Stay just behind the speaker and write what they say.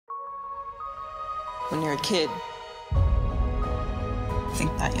when you're a kid, I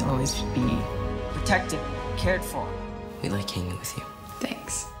think that you'll always be protected, cared for. We like hanging with you.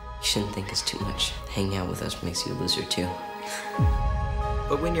 Thanks. You shouldn't think it's too much. Hanging out with us makes you a loser, too.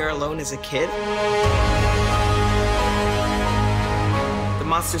 But when you're alone as a kid, the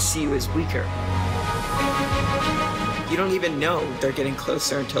monsters see you as weaker. You don't even know they're getting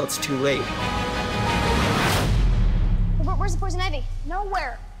closer until it's too late. Where's the poison ivy?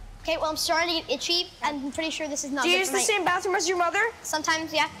 Nowhere. Okay, well, I'm starting to get itchy, and I'm pretty sure this is not Do you good use for the my... same bathroom as your mother?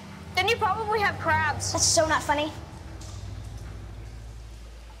 Sometimes, yeah. Then you probably have crabs. That's so not funny.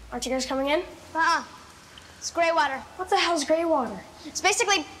 Aren't you guys coming in? It's gray water. What the hell's gray water? It's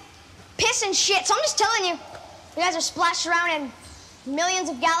basically piss and shit, so I'm just telling you. You guys are splashed around in millions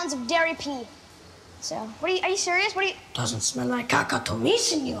of gallons of dairy pee. So, are you serious? What are you... Doesn't smell like caca to me,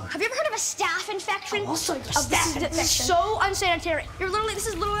 senor. Have you ever heard of a staph infection? Also, your This staph is infection. so unsanitary. This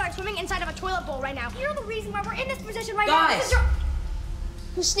is literally like swimming inside of a toilet bowl right now. You're the reason why we're in this position right now. Guys!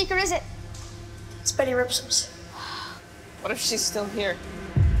 Whose sneaker is it? It's Betty Ripsom's. What if she's still here?